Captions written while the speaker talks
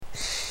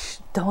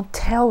Don't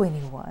tell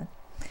anyone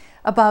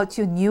about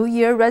your New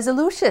Year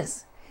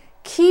resolutions.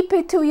 Keep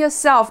it to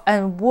yourself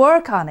and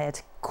work on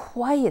it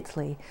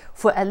quietly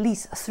for at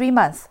least 3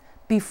 months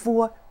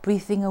before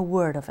breathing a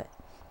word of it.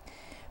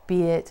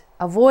 Be it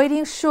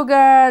avoiding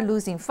sugar,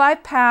 losing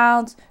 5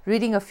 pounds,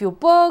 reading a few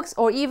books,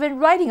 or even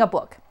writing a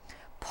book.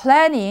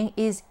 Planning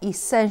is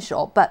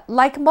essential, but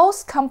like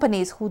most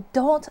companies who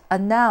don't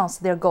announce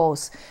their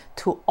goals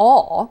to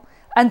all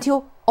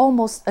until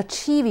almost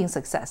achieving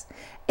success,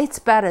 it's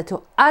better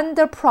to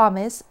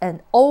under-promise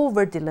and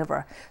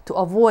over-deliver to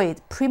avoid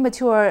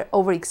premature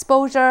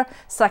overexposure,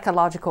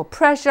 psychological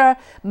pressure,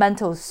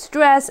 mental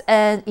stress,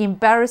 and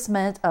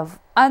embarrassment of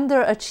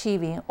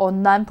underachieving or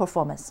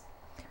non-performance.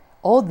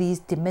 All these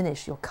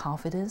diminish your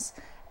confidence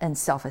and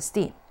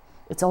self-esteem.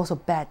 It's also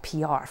bad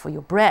PR for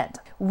your brand.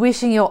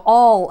 Wishing you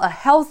all a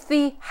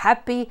healthy,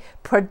 happy,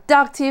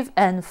 productive,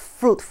 and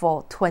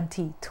fruitful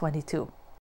 2022.